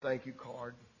thank you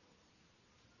card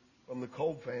from the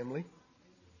Kolb family.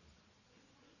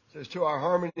 It says, to our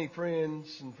Harmony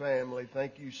friends and family,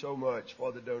 thank you so much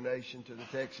for the donation to the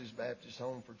Texas Baptist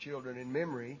Home for Children in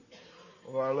memory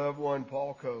of our loved one,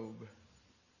 Paul Kolb.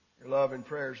 Your love and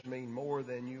prayers mean more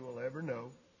than you will ever know.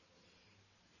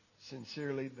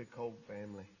 Sincerely, the Kolb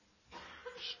family.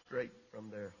 Straight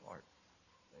from their heart.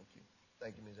 Thank you.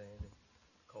 Thank you, Ms. Andy.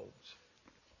 Kolbs.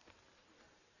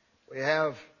 We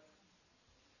have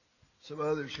some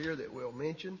others here that we'll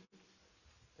mention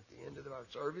at the end of our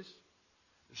service.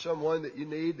 If there's someone that you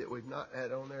need that we've not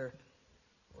had on there,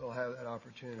 we'll have that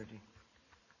opportunity.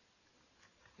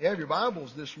 You have your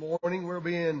Bibles this morning. We'll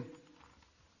be in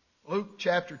Luke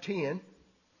chapter 10. We'll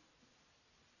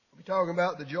be talking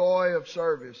about the joy of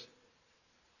service.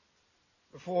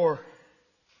 Before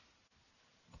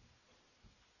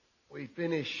we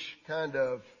finish kind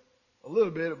of a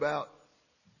little bit about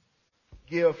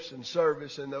gifts and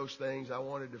service and those things, I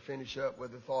wanted to finish up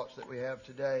with the thoughts that we have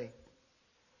today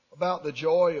about the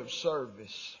joy of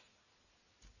service.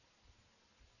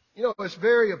 You know, it's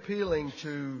very appealing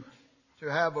to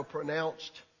have a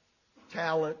pronounced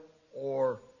talent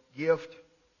or gift.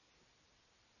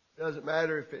 It doesn't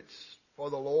matter if it's for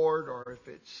the Lord or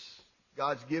if it's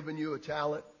God's given you a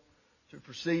talent to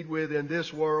proceed with in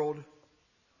this world.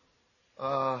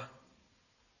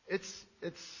 It's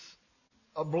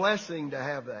a blessing to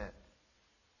have that.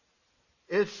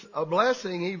 It's a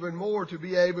blessing even more to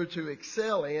be able to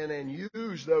excel in and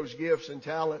use those gifts and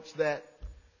talents that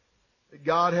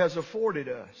God has afforded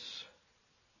us.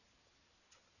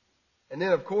 And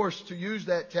then, of course, to use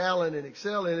that talent and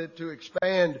excel in it to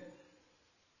expand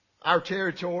our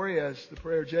territory, as the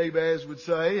prayer Jabez would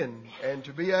say, and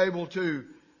to be able to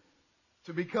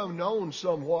become known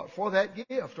somewhat for that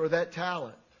gift or that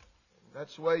talent.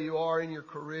 That's the way you are in your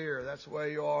career. That's the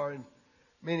way you are in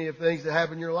many of the things that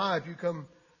happen in your life. You become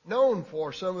known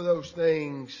for some of those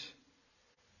things.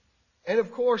 And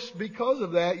of course, because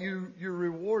of that, you're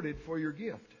rewarded for your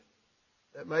gift.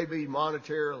 That may be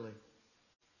monetarily.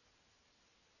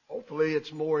 Hopefully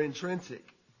it's more intrinsic.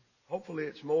 Hopefully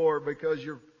it's more because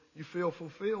you feel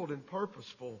fulfilled and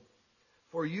purposeful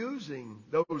for using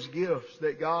those gifts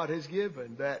that God has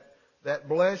given, that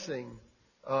blessing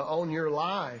on your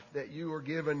life that you were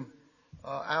given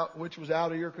which was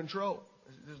out of your control.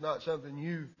 This is not something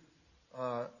you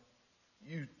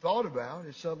thought about.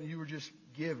 It's something you were just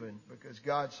given because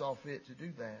God saw fit to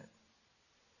do that.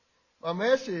 My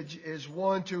message is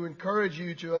one to encourage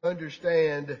you to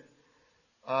understand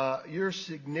your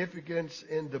significance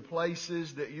in the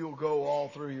places that you'll go all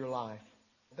through your life.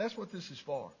 That's what this is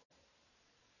for.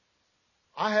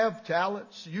 I have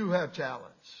talents. You have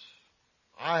talents.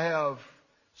 I have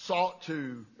sought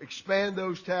to expand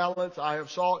those talents. I have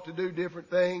sought to do different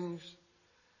things.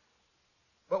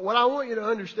 But what I want you to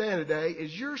understand today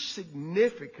is your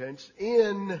significance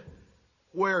in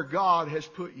where God has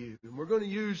put you. And we're going to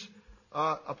use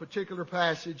a particular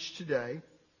passage today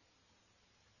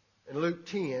in Luke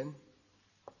 10.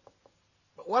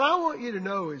 But what I want you to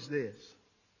know is this.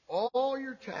 All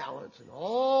your talents and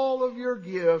all of your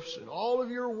gifts and all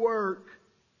of your work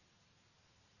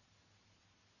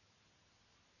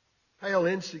pale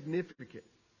insignificant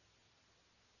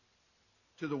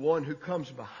to the one who comes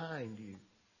behind you.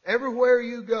 Everywhere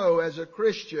you go as a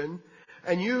Christian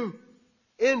and you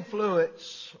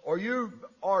influence or you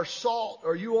are salt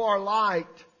or you are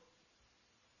light,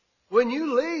 when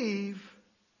you leave,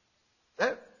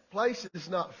 that place is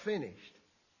not finished.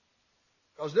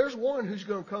 Because there's one who's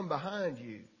going to come behind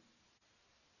you.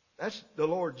 That's the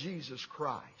Lord Jesus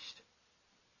Christ.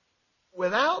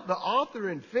 Without the author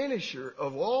and finisher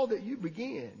of all that you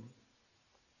begin,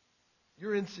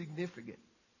 you're insignificant.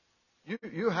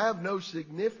 You have no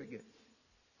significance.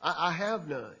 I have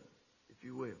none, if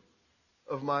you will,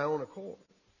 of my own accord.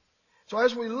 So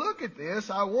as we look at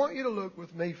this, I want you to look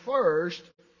with me first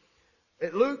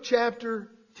at Luke chapter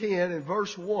 10 and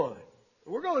verse 1.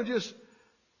 We're going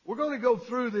to go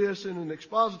through this in an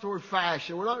expository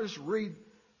fashion. We're not just read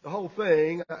the whole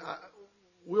thing.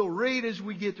 We'll read as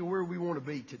we get to where we want to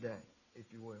be today, if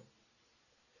you will.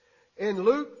 In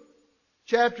Luke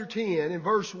chapter 10 and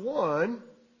verse 1,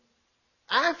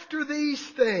 after these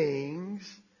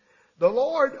things, the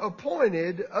Lord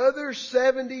appointed other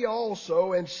 70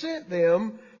 also and sent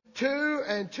them 2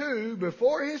 and 2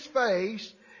 before His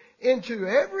face into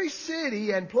every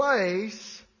city and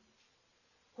place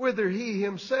whither He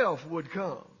Himself would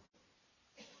come.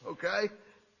 Okay?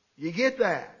 You get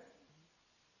that?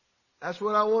 That's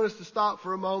what I want us to stop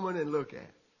for a moment and look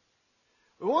at.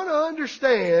 We want to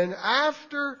understand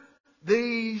after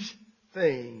these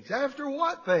things. After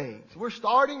what things? We're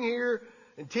starting here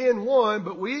and 10:1,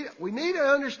 but we need to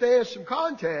understand some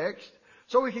context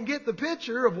so we can get the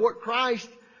picture of what Christ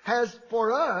has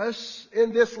for us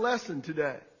in this lesson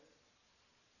today.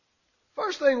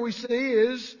 First thing we see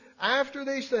is after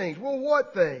these things. Well,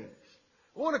 what things?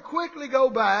 I want to quickly go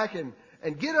back and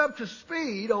get up to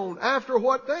speed on after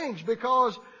what things,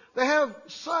 because they have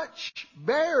such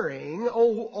bearing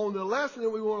on the lesson that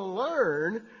we want to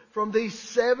learn from these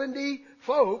 70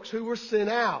 folks who were sent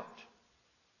out.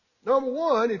 Number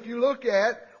one, if you look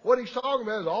at what he's talking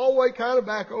about, is all the way kind of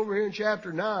back over here in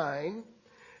chapter 9.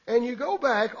 And you go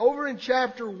back over in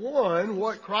chapter 1,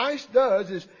 what Christ does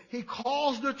is he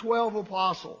calls the 12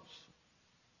 apostles.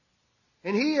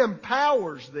 And he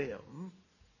empowers them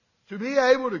to be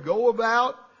able to go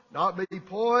about, not be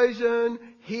poisoned,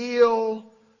 heal,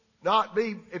 not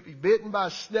be, if he's bitten by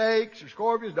snakes or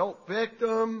scorpions, don't pick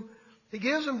them. He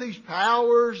gives them these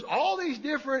powers, all these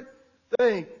different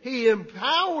things. He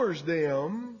empowers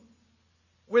them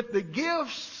with the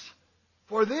gifts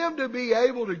for them to be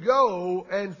able to go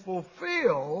and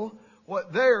fulfill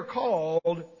what they're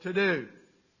called to do.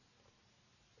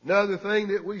 Another thing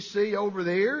that we see over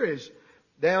there is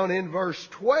down in verse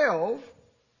 12,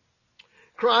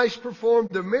 Christ performed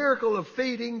the miracle of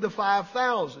feeding the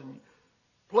 5,000,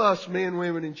 plus men,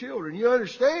 women, and children. You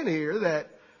understand here that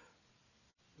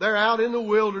they're out in the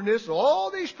wilderness. All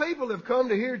these people have come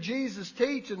to hear Jesus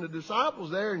teach, and the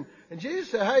disciples there, and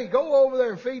Jesus said, hey, go over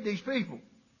there and feed these people.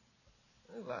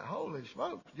 They're like, holy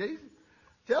smokes, Jesus.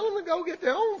 Tell them to go get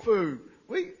their own food.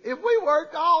 If we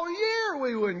worked all year,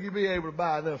 we wouldn't be able to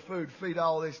buy enough food to feed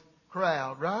all this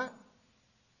crowd, right?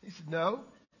 He said, no,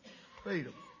 feed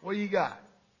them. What do you got?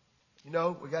 You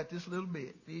know, we got this little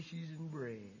bit, fishes and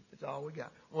bread. That's all we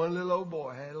got. One little old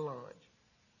boy had a lunch.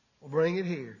 Well, bring it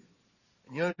here.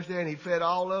 And you understand, he fed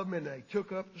all of them and they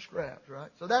took up the scraps, right?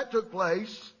 So that took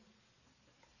place.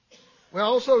 We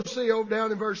also see over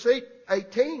down in verse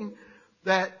 18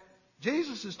 that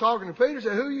Jesus is talking to Peter and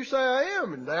said, who you say I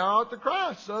am? And thou art the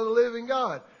Christ, Son of the living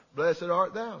God. Blessed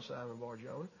art thou, Simon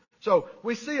Bar-Jonah. So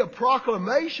we see a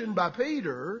proclamation by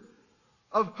Peter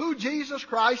of who Jesus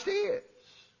Christ is.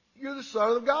 You're the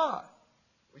Son of God.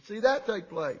 We see that take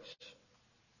place.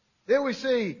 Then we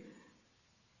see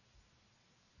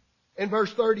in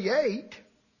verse 38,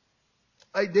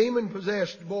 a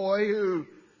demon-possessed boy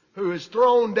who is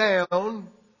thrown down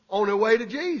on the way to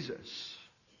Jesus.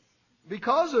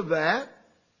 Because of that,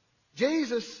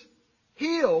 Jesus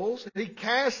heals, and he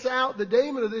casts out the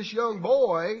demon of this young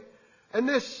boy, and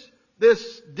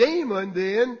this demon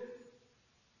then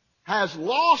has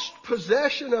lost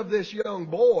possession of this young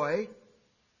boy,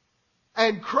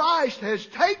 and Christ has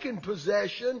taken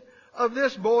possession of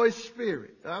this boy's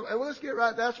spirit. And let's get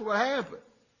right, that's what happened.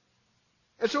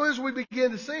 And so as we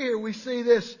begin to see here, we see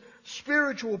this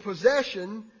spiritual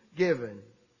possession given.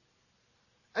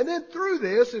 And then through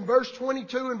this, in verse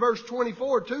 22 and verse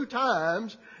 24, 2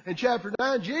 times in chapter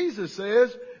 9, Jesus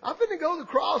says, I'm going to go to the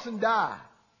cross and die.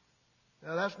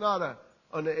 Now that's not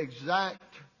an exact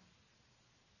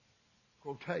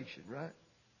quotation, right?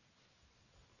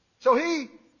 So he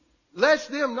lets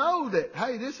them know that,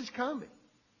 hey, this is coming.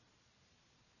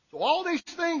 So all these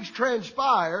things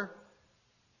transpire.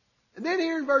 And then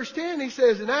here in verse 10 he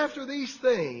says, and after these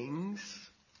things,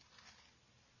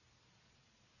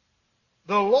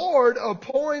 the Lord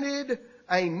appointed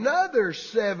another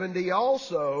 70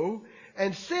 also,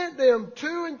 and sent them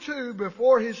 2 and 2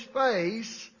 before his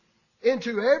face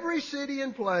into every city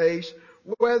and place,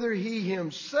 whether he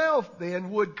himself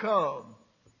then would come.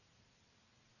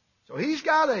 So he's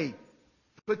got a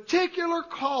particular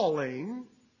calling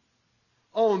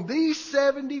on these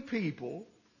 70 people.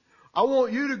 I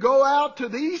want you to go out to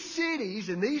these cities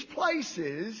and these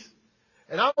places,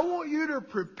 and I want you to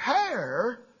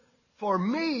prepare for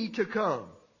me to come.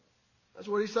 That's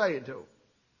what he's saying to them.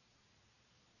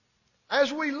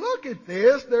 As we look at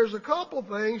this, there's a couple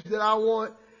things that I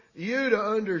want you to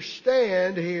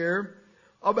understand here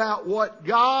about what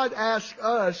God asks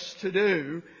us to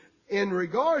do in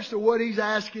regards to what he's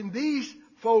asking these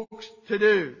folks to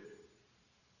do.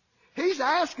 He's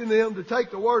asking them to take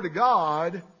the Word of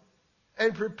God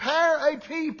and prepare a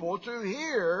people to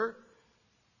hear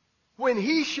when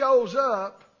he shows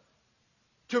up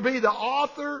to be the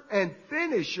author and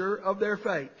finisher of their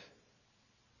faith.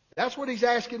 That's what he's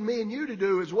asking me and you to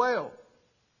do as well.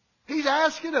 He's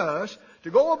asking us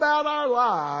to go about our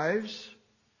lives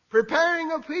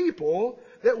preparing a people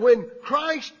that when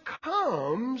Christ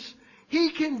comes,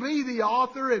 he can be the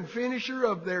author and finisher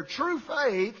of their true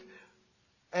faith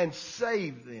and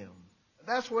save them.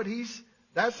 That's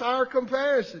our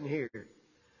comparison here.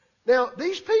 Now,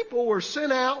 these people were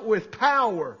sent out with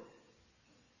power.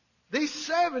 These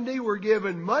 70 were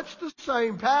given much the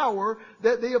same power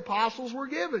that the apostles were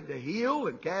given, to heal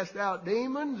and cast out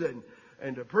demons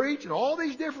and to preach and all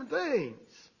these different things.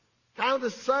 Kind of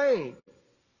the same.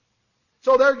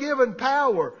 So they're given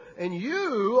power. And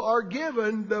you are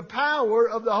given the power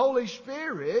of the Holy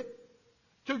Spirit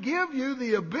to give you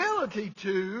the ability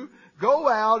to go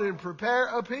out and prepare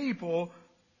a people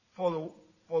for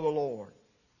the Lord.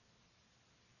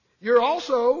 You're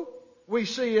also, we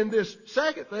see in this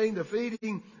second thing, the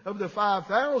feeding of the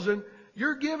 5,000,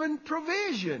 you're given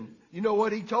provision. You know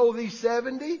what He told these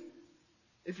 70?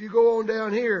 If you go on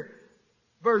down here,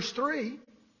 verse 3,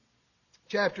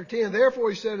 chapter 10, therefore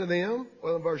He said to them,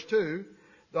 well in verse 2,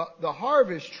 the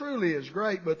harvest truly is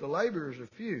great, but the laborers are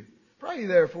few. Pray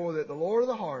therefore that the Lord of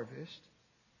the harvest,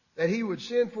 that He would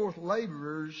send forth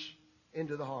laborers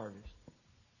into the harvest.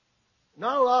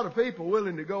 Not a lot of people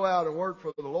willing to go out and work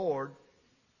for the Lord,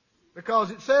 because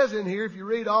it says in here, if you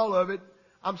read all of it,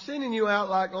 I'm sending you out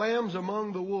like lambs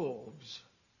among the wolves.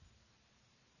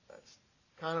 That's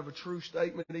kind of a true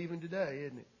statement even today,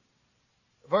 isn't it?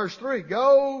 Verse 3,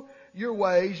 go your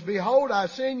ways. Behold, I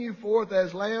send you forth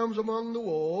as lambs among the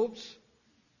wolves.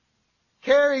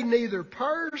 Carry neither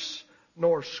purse,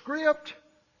 nor script,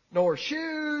 nor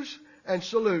shoes, and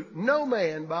salute no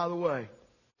man by the way.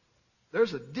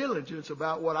 There's a diligence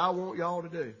about what I want y'all to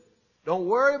do. Don't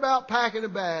worry about packing a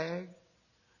bag.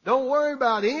 Don't worry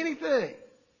about anything.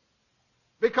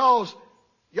 Because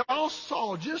y'all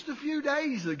saw just a few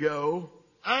days ago,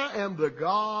 I am the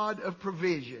God of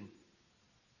provision.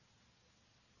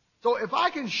 So if I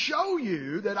can show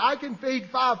you that I can feed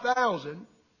 5,000,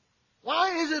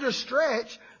 why is it a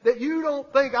stretch that you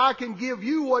don't think I can give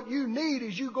you what you need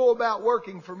as you go about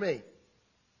working for me?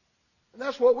 And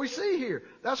that's what we see here.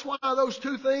 That's why those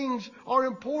two things are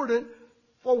important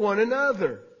for one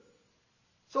another.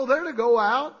 So they're to go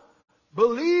out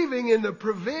believing in the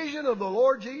provision of the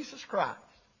Lord Jesus Christ.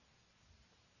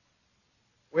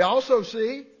 We also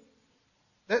see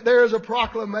that there is a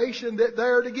proclamation that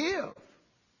they're to give.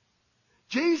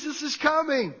 Jesus is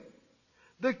coming.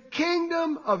 The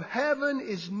kingdom of heaven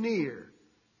is near.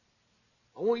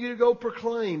 I want you to go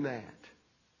proclaim that.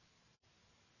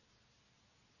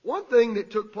 One thing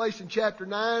that took place in chapter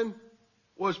 9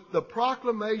 was the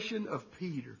proclamation of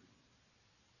Peter.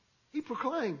 He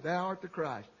proclaimed, thou art the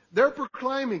Christ. They're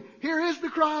proclaiming, here is the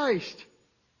Christ.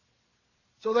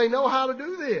 So they know how to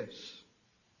do this.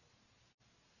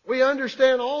 We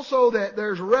understand also that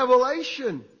there's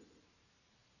revelation.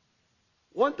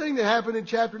 One thing that happened in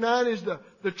chapter 9 is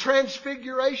the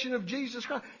transfiguration of Jesus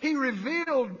Christ. He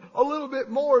revealed a little bit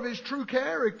more of His true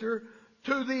character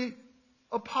to the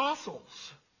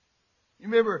apostles. You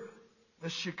remember the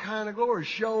Shekinah glory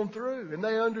shone through, and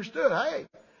they understood, hey,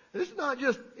 this is not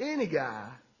just any guy.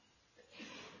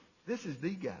 This is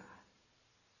the guy.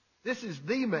 This is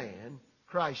the man,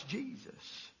 Christ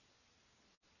Jesus.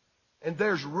 And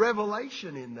there's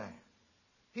revelation in that.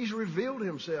 He's revealed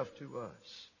Himself to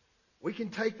us. We can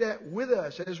take that with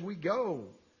us as we go.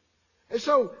 And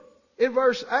so, in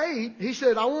verse 8, he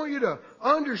said, I want you to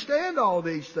understand all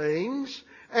these things,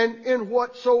 and in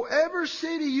whatsoever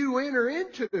city you enter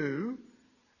into,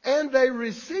 and they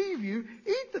receive you,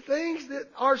 eat the things that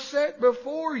are set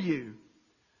before you.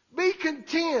 Be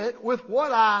content with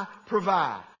what I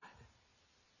provide.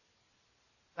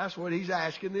 That's what He's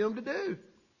asking them to do.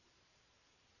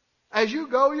 As you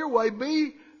go your way,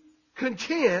 be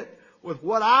content with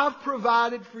what I've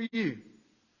provided for you.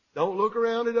 Don't look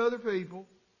around at other people.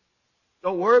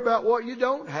 Don't worry about what you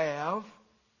don't have.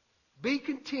 Be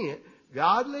content.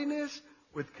 Godliness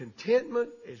with contentment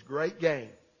is great gain.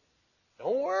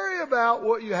 Don't worry about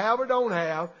what you have or don't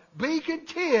have. Be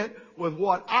content with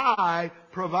what I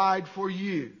provide for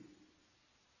you.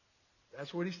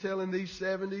 That's what He's telling these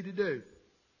 70 to do.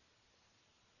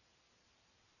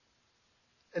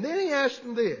 And then He asked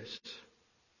them this.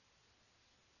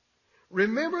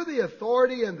 Remember the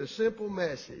authority and the simple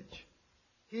message.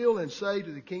 Heal and say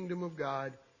to the kingdom of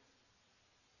God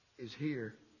is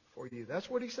here for you. That's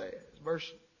what He says.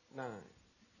 Verse 9.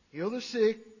 Heal the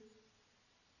sick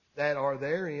that are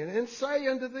therein, and say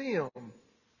unto them,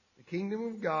 the kingdom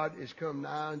of God is come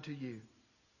nigh unto you.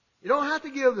 You don't have to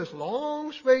give this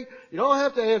long speech. You don't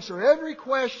have to answer every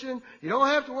question. You don't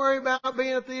have to worry about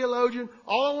being a theologian.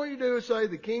 All I want you to do is say,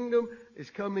 the kingdom is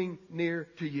coming near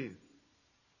to you.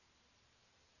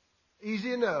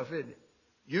 Easy enough, isn't it?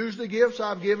 Use the gifts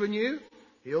I've given you.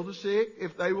 Heal the sick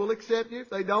if they will accept you. If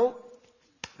they don't,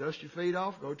 dust your feet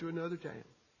off, go to another town.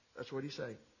 That's what He's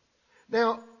saying.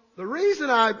 Now, the reason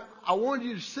I wanted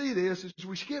you to see this is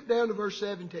we skip down to verse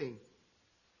 17.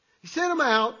 He sent them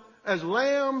out as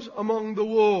lambs among the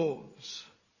wolves.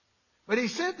 But He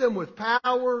sent them with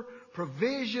power,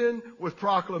 provision, with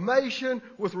proclamation,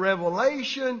 with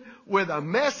revelation, with a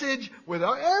message, with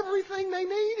everything they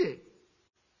needed.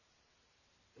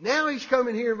 Now He's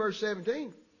coming here in verse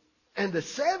 17. And the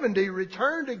 70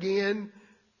 returned again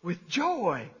with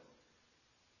joy.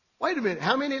 Wait a minute,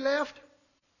 how many left?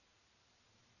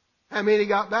 How many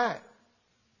got back?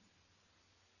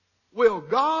 Will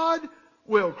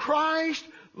Christ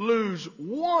lose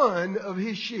one of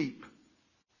His sheep?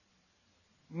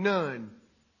 None.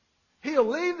 He'll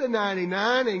leave the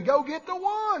 99 and go get the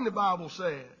one, the Bible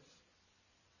says.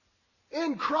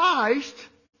 In Christ,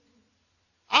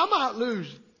 I might lose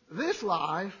this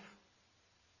life,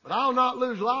 but I'll not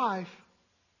lose life.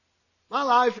 My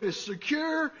life is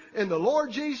secure in the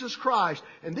Lord Jesus Christ.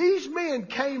 And these men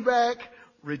came back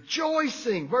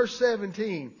rejoicing. Verse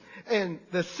 17. And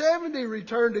the 70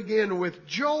 returned again with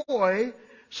joy,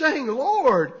 saying,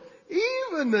 Lord,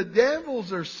 even the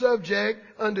devils are subject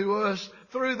unto us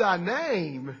through Thy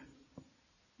name.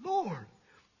 Lord.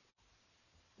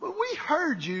 But we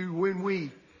heard You when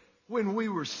we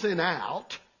were sent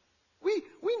out. We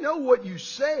know what You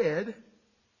said.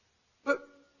 But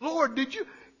Lord, did You...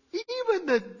 Even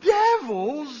the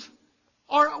devils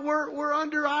were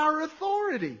under our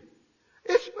authority.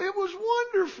 It was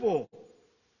wonderful.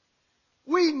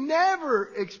 We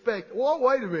never expect... Well,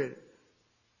 wait a minute.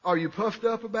 Are you puffed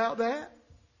up about that?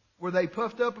 Were they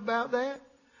puffed up about that?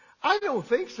 I don't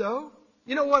think so.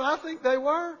 You know what I think they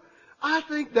were? I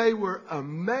think they were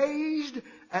amazed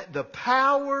at the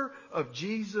power of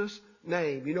Jesus'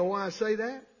 name. You know why I say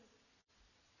that?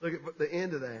 Look at the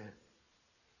end of that.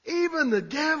 Even the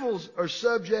devils are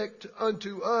subject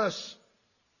unto us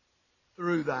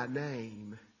through Thy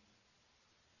name.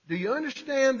 Do you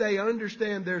understand? They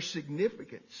understand their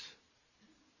significance.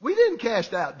 We didn't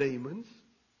cast out demons.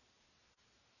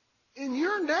 In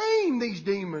Your name, these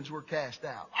demons were cast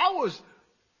out. I was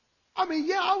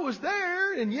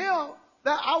there, and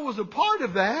I was a part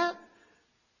of that.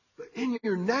 But in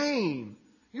Your name,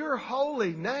 Your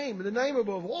holy name, the name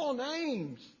above all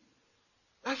names,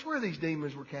 that's where these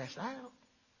demons were cast out.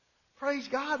 Praise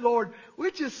God, Lord.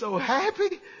 We're just so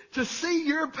happy to see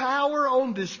Your power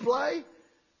on display.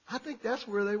 I think that's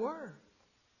where they were.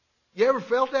 You ever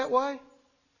felt that way?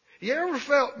 You ever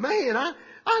felt, man,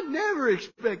 I never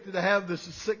expected to have the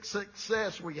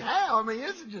success we have. I mean,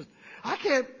 it's just, I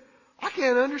can't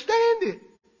understand it.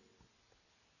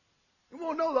 You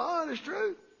want to know the honest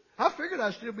truth? I figured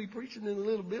I'd still be preaching in a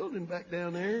little building back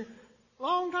down there a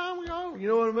long time ago. You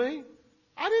know what I mean?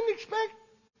 I didn't expect.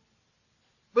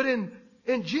 But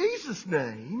in Jesus'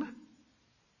 name,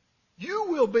 you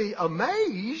will be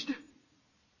amazed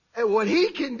at what He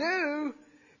can do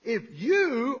if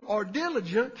you are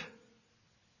diligent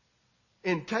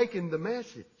in taking the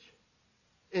message,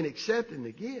 in accepting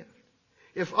the gift.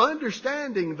 If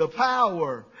understanding the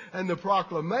power and the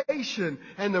proclamation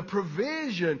and the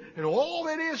provision and all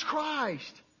that is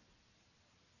Christ,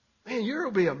 man,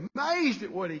 you'll be amazed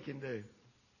at what He can do.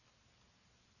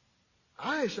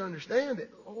 I just understand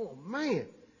it. Oh, man.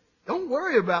 Don't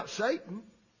worry about Satan.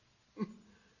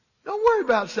 Don't worry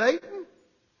about Satan.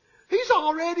 He's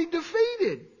already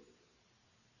defeated.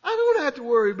 I don't have to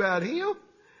worry about him.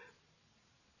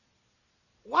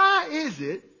 Why is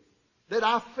it that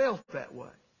I felt that way?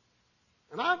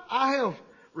 And I have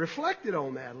reflected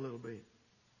on that a little bit.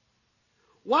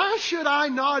 Why should I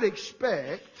not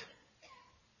expect,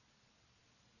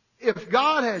 if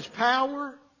God has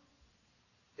power,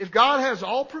 if God has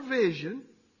all provision,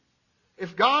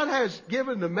 if God has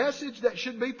given the message that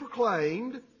should be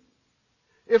proclaimed,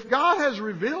 if God has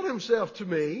revealed Himself to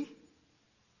me,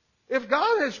 if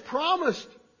God has promised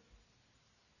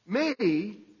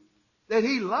me that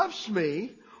He loves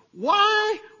me,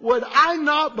 why would I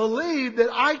not believe that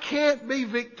I can't be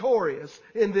victorious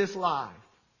in this life?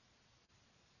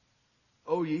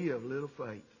 Oh, ye of little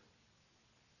faith.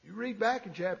 You read back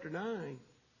in chapter 9.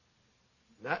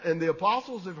 And the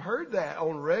apostles have heard that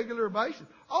on a regular basis.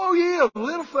 Oh, ye of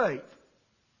little faith.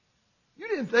 You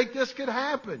didn't think this could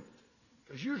happen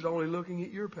because you was only looking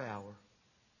at your power.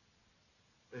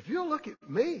 If you'll look at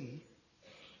me,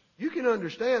 you can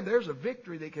understand there's a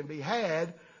victory that can be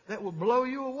had that will blow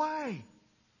you away.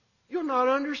 You'll not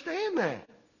understand that.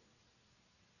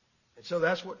 And so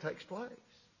that's what takes place.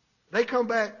 They come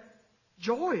back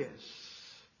joyous.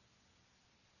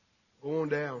 Going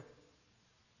down.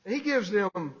 And He gives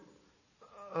them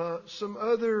some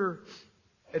other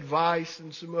advice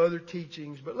and some other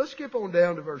teachings. But let's skip on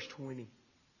down to verse 20.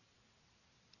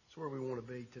 That's where we want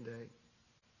to be today.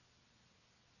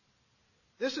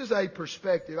 This is a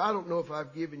perspective. I don't know if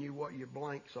I've given you what your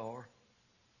blanks are.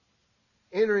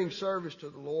 entering service to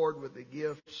the Lord with the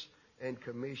gifts and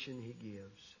commission He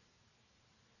gives.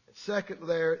 And second,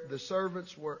 the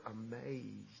servants were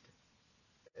amazed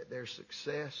at their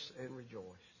success and rejoiced.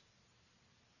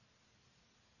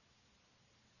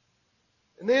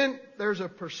 And then there's a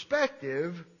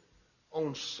perspective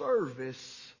on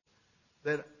service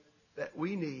that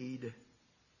we need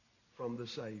from the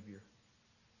Savior.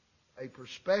 A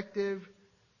perspective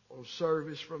on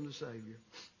service from the Savior.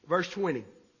 Verse 20.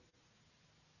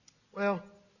 Well,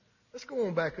 let's go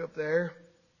on back up there.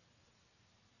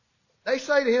 They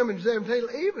say to him in 17,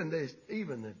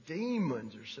 even the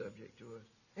demons are subject to us.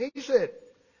 And he said,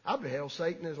 I beheld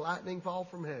Satan as lightning fall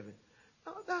from heaven.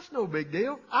 No, that's no big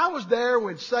deal. I was there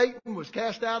when Satan was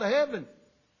cast out of heaven.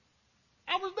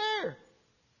 I was there.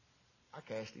 I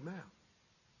cast him out.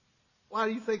 Why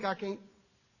do you think I can't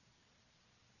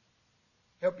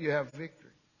help you have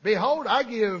victory? Behold, I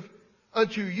give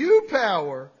unto you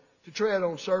power to tread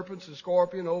on serpents and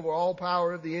scorpions over all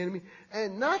power of the enemy,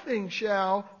 and nothing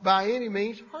shall by any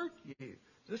means hurt you.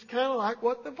 This is kind of like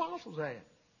what the apostles had.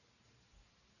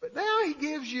 But now he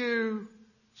gives you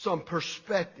some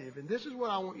perspective, and this is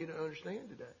what I want you to understand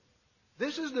today.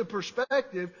 This is the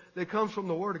perspective that comes from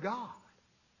the Word of God.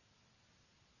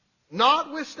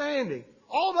 Notwithstanding,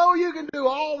 although you can do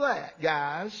all that,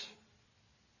 guys,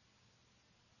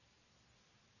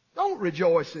 don't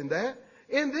rejoice in that.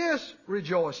 In this,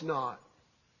 rejoice not.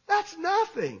 That's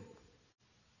nothing.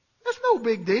 That's no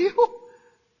big deal.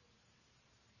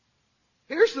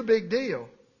 Here's the big deal.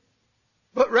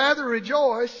 But rather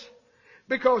rejoice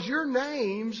because your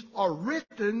names are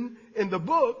written in the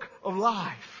book of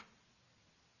life.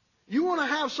 You want to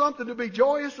have something to be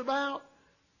joyous about?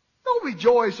 Don't be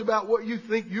joyous about what you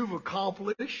think you've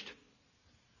accomplished,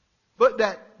 but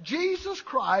that Jesus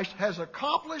Christ has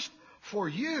accomplished for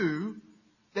you,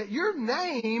 that your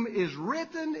name is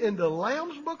written in the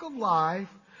Lamb's Book of Life,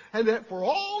 and that for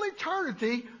all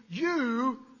eternity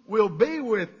you will be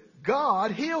with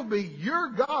God. He'll be your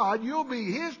God. You'll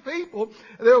be His people.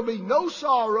 There will be no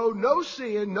sorrow, no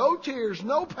sin, no tears,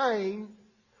 no pain,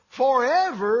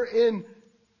 forever in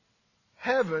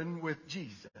heaven with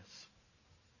Jesus.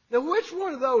 Now, which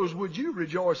one of those would you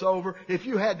rejoice over if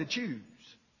you had to choose?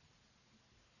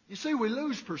 You see, we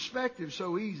lose perspective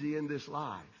so easy in this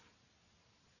life.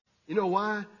 You know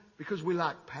why? Because we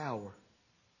like power.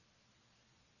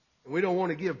 And we don't want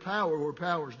to give power where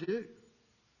power's due.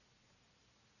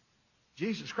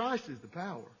 Jesus Christ is the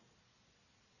power.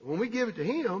 And when we give it to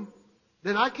Him,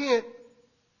 then I can't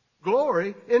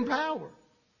glory in power.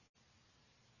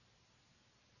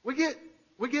 We get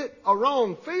a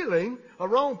wrong feeling, a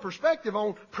wrong perspective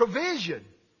on provision.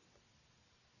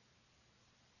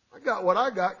 I got what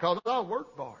I got because I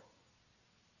worked for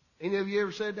it. Any of you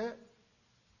ever said that?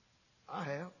 I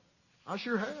have. I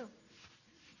sure have.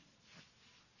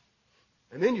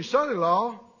 And then your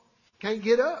son-in-law can't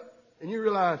get up. And you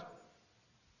realize,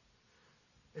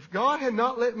 if God had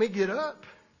not let me get up,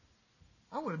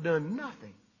 I would have done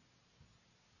nothing.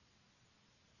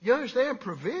 You understand?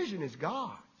 Provision is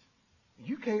God's.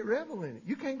 You can't revel in it.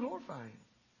 You can't glorify Him.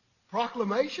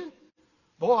 Proclamation?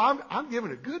 Boy, I'm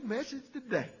giving a good message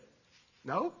today.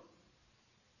 No.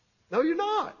 No, you're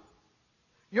not.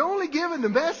 You're only giving the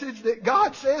message that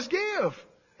God says give.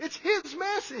 It's His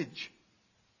message.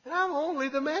 And I'm only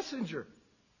the messenger.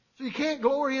 So you can't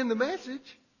glory in the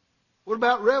message. What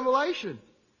about revelation?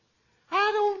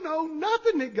 I don't know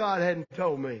nothing that God hadn't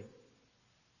told me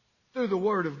through the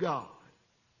Word of God.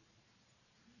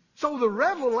 So the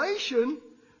revelation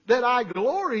that I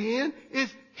glory in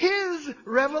is His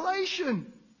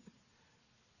revelation.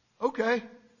 Okay.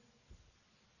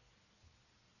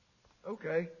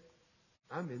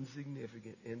 I'm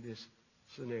insignificant in this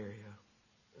scenario.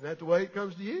 Isn't that the way it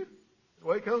comes to you? The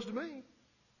way it comes to me.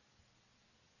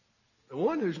 The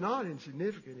one who's not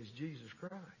insignificant is Jesus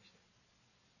Christ.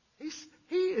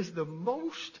 He is the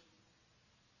most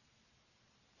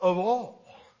of all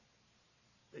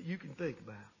that you can think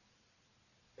about.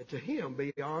 And to Him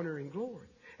be honor and glory.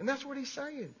 And that's what He's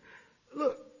saying.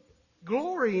 Look,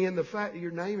 glory in the fact that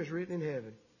your name is written in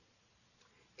heaven.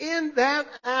 In that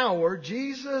hour,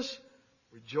 Jesus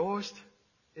rejoiced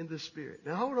in the Spirit.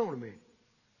 Now hold on a minute.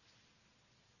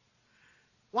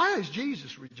 Why is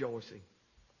Jesus rejoicing?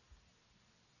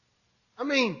 I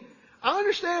mean, I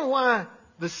understand why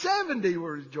the 70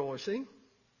 were rejoicing.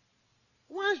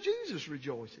 Why is Jesus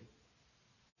rejoicing?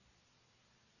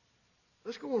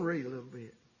 Let's go and read a little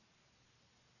bit.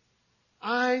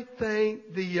 I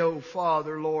thank Thee, O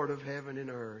Father, Lord of heaven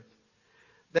and earth,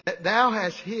 that Thou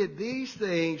hast hid these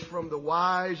things from the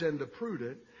wise and the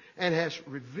prudent, and hast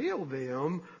revealed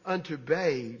them unto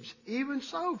babes. Even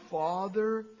so,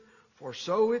 Father, for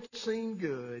so it seemed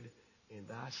good in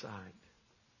thy sight.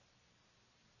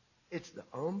 It's the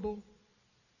humble,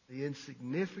 the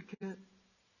insignificant,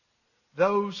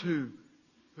 those who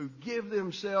give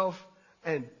themselves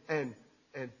and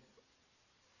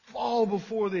fall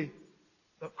before the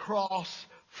cross,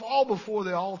 fall before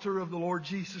the altar of the Lord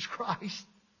Jesus Christ.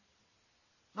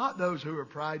 Not those who are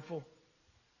prideful,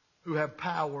 who have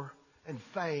power and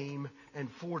fame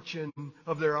and fortune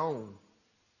of their own.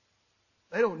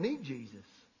 They don't need Jesus.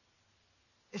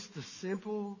 It's the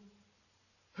simple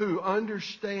who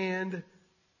understand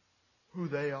who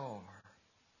they are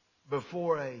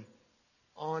before a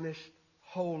honest,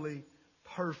 holy,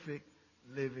 perfect,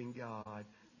 living God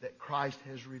that Christ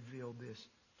has revealed this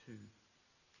to.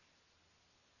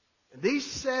 And these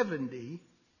 70,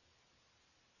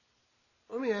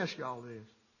 let me ask you all this.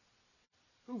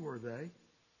 Who were they?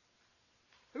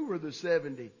 Who were the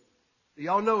 70? Do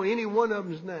y'all know any one of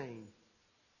them's name?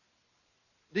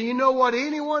 Do you know what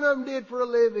any one of them did for a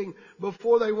living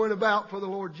before they went about for the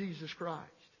Lord Jesus Christ?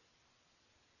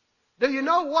 Do you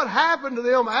know what happened to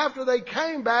them after they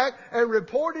came back and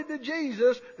reported to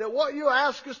Jesus that what you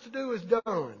ask us to do is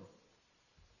done?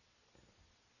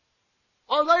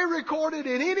 Are they recorded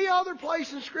in any other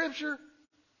place in Scripture?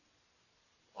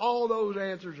 All those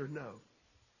answers are no.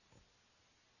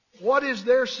 What is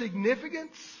their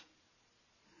significance?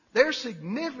 Their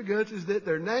significance is that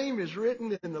their name is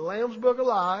written in the Lamb's Book of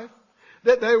Life,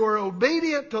 that they were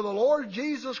obedient to the Lord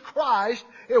Jesus Christ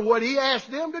in what He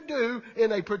asked them to do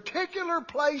in a particular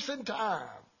place and time.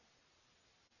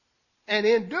 And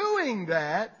in doing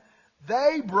that,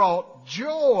 they brought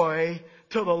joy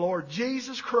to the Lord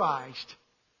Jesus Christ.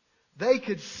 They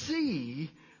could see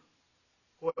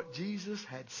what Jesus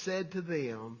had said to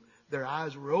them. Their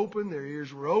eyes were open, their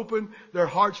ears were open, their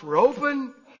hearts were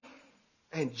open.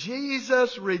 And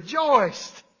Jesus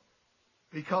rejoiced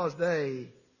because they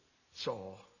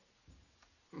saw.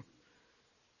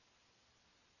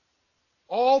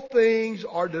 All things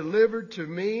are delivered to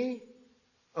me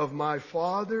of my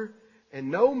Father,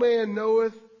 and no man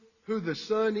knoweth who the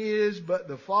Son is but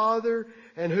the Father,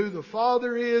 and who the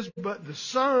Father is but the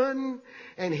Son,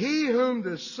 and he whom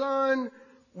the Son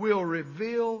will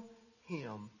reveal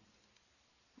him.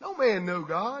 No man knew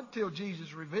God till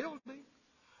Jesus revealed Him.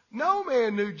 No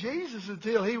man knew Jesus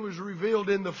until He was revealed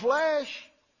in the flesh.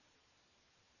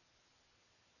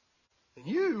 And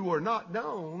you were not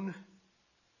known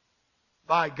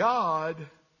by God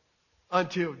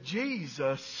until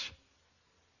Jesus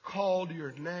called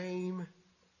your name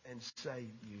and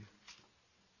saved you.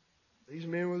 These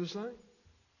men were the same.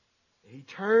 He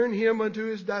turned Him unto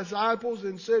His disciples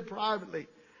and said privately,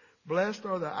 Blessed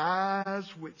are the eyes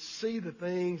which see the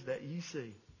things that ye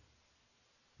see.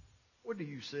 What do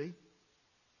you see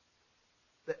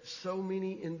that so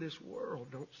many in this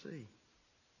world don't see?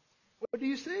 What do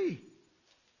you see?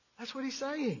 That's what He's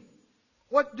saying.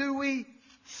 What do we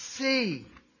see?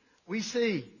 We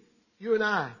see, you and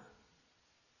I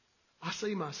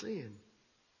see my sin.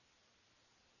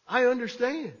 I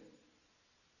understand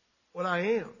what I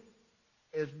am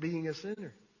as being a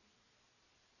sinner.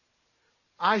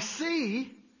 I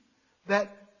see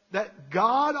that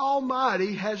God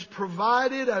Almighty has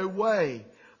provided a way,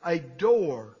 a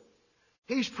door.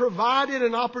 He's provided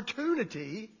an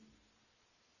opportunity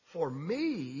for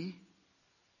me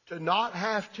to not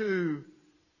have to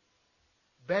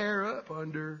bear up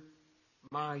under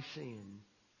my sin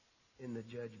in the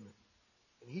judgment.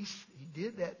 And He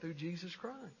did that through Jesus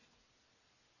Christ.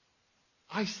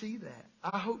 I see that.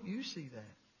 I hope you see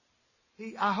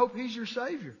that. I hope He's your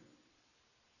Savior.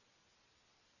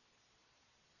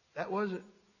 That wasn't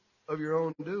of your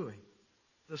own doing.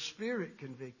 The Spirit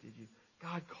convicted you.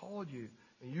 God called you,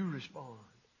 and you respond.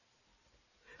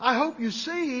 I hope you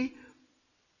see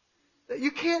that you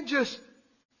can't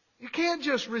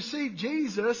just receive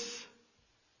Jesus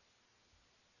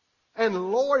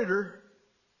and loiter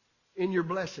in your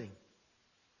blessing.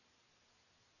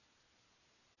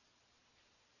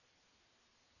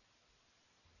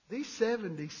 These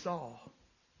 70 saw.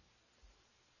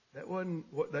 That wasn't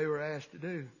what they were asked to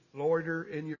do. Loiter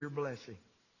in your blessing.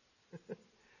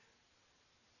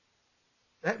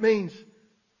 That means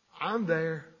I'm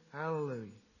there.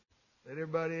 Hallelujah. Let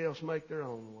everybody else make their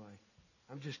own way.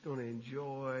 I'm just going to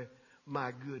enjoy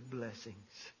my good blessings.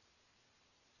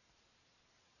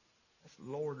 That's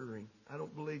loitering. I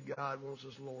don't believe God wants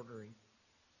us loitering.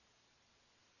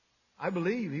 I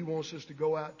believe He wants us to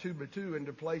go out two by two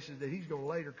into places that He's going to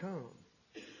later come.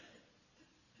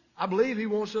 I believe He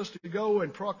wants us to go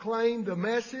and proclaim the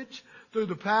message through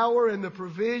the power and the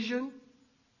provision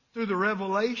through the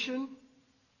revelation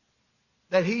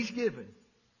that He's given.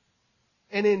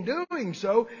 And in doing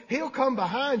so, He'll come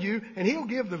behind you and He'll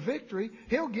give the victory.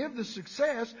 He'll give the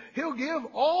success. He'll give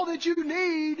all that you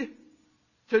need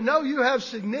to know you have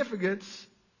significance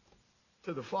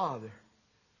to the Father,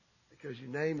 because your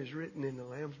name is written in the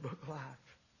Lamb's Book of Life.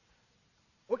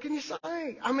 What can you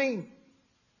say? I mean,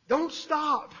 don't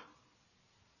stop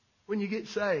when you get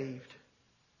saved.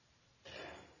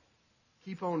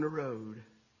 Keep on the road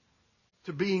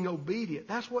to being obedient.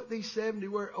 That's what these 70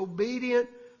 were, obedient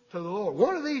to the Lord.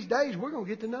 One of these days, we're going to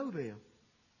get to know them.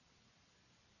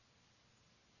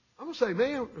 I'm going to say,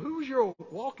 man, who was your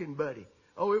walking buddy?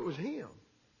 Oh, it was him.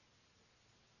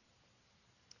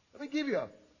 Let me give you a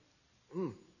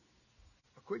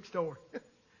quick story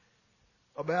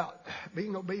about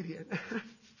being obedient.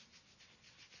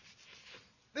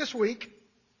 This week,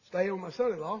 staying with my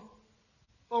son-in-law,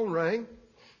 phone rang,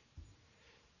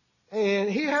 and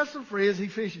he has some friends he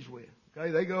fishes with.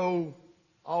 Okay, they go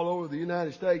all over the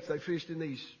United States. They fished in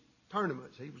these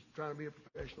tournaments. He was trying to be a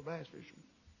professional bass fisherman.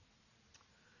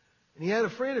 And he had a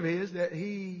friend of his that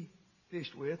he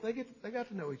fished with. They got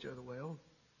to know each other well.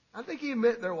 I think he had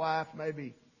met their wife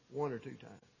maybe 1 or 2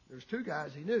 times. There's 2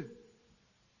 guys he knew.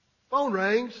 Phone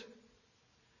rings.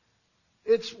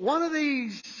 It's one of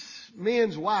these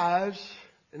men's wives,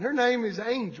 and her name is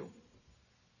Angel.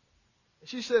 And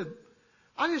she said,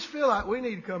 I just feel like we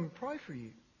need to come and pray for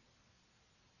you.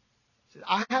 She said,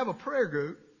 I have a prayer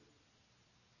group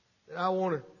that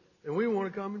and we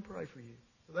want to come and pray for you.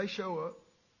 So they show up.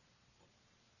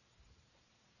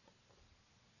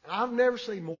 And I've never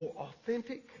seen more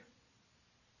authentic,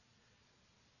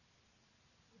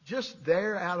 just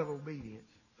there out of obedience.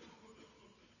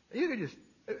 You could just,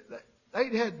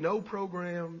 they had no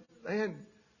program. This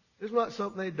is not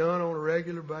something they'd done on a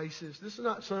regular basis. This is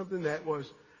not something that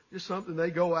was just something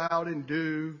they go out and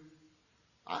do.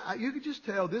 You could just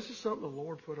tell this is something the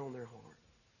Lord put on their heart.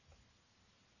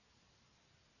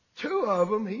 2 of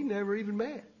them he never even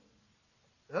met.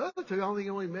 The other 2, I don't think he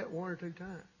only met 1 or 2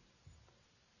 times.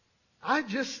 I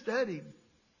just studied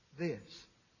this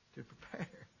to prepare.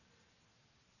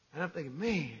 And I'm thinking,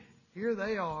 man, here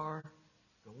they are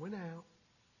going out,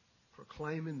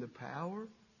 proclaiming the power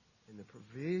and the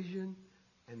provision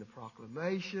and the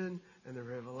proclamation and the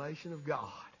revelation of God.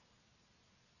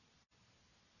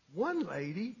 One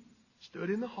lady stood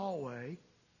in the hallway,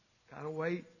 kind of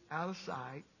way out of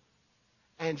sight,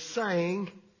 and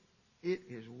sang, "It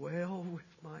is well with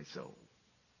my soul."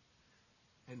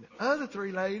 And the other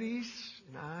 3 ladies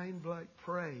and I and Blake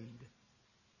prayed.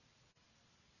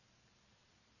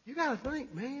 You got to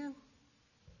think, man,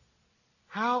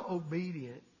 how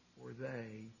obedient were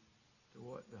they to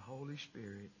what the Holy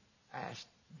Spirit asked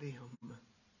them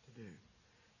to do?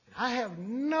 And I have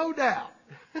no doubt,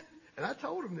 and I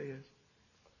told them this,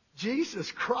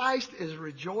 Jesus Christ is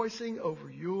rejoicing over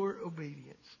your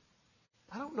obedience.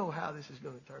 I don't know how this is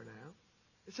going to turn out.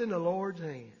 It's in the Lord's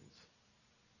hands.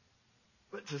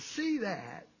 But to see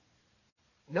that,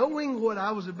 knowing what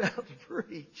I was about to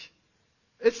preach,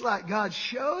 it's like God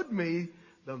showed me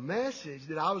the message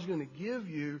that I was going to give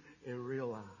you in real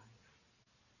life.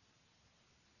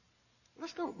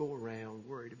 Let's don't go around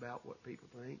worried about what people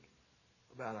think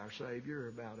about our Savior or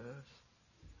about us.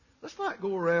 Let's not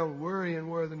go around worrying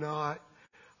whether or not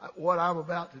what I'm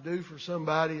about to do for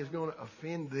somebody is going to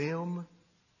offend them.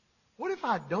 What if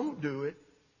I don't do it?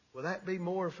 Will that be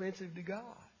more offensive to God?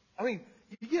 I mean,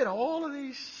 you get all of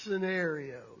these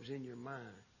scenarios in your mind.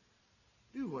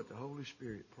 Do what the Holy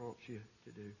Spirit prompts you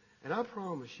to do. And I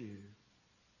promise you,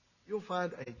 you'll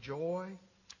find a joy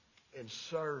and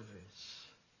service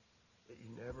that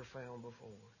you never found before.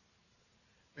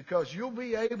 Because you'll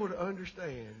be able to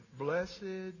understand,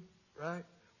 blessed, right?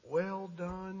 Well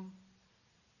done,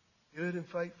 good and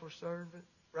faithful servant,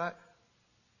 right?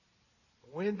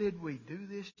 When did we do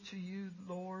this to you,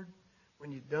 Lord?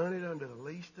 When you've done it unto the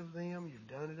least of them, you've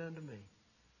done it unto me.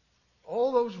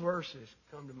 All those verses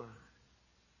come to mind.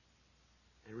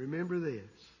 And remember this.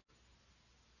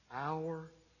 Our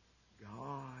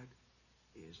God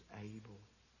is able.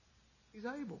 He's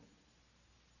able.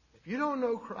 If you don't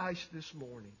know Christ this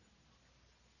morning,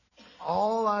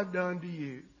 all I've done to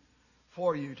you,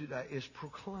 for you today, is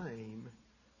proclaim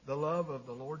the love of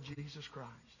the Lord Jesus Christ.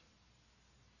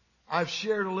 I've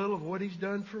shared a little of what He's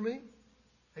done for me.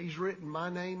 He's written my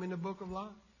name in the book of life.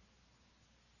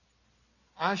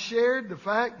 I shared the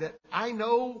fact that I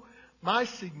know my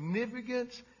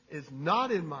significance is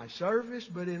not in my service,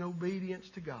 but in obedience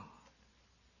to God.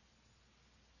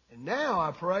 And now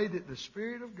I pray that the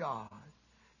Spirit of God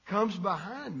comes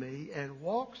behind me and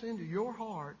walks into your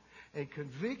heart and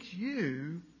convicts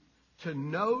you to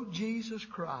know Jesus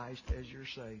Christ as your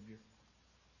Savior.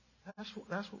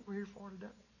 That's what we're here for today.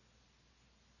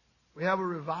 We have a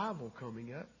revival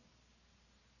coming up.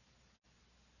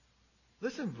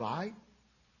 Let's invite.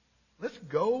 Let's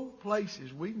go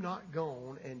places we've not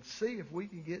gone and see if we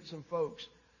can get some folks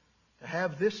to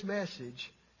have this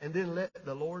message, and then let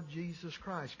the Lord Jesus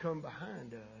Christ come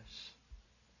behind us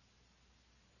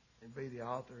and be the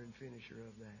author and finisher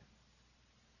of that.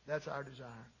 That's our desire.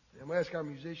 I'm going to ask our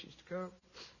musicians to come.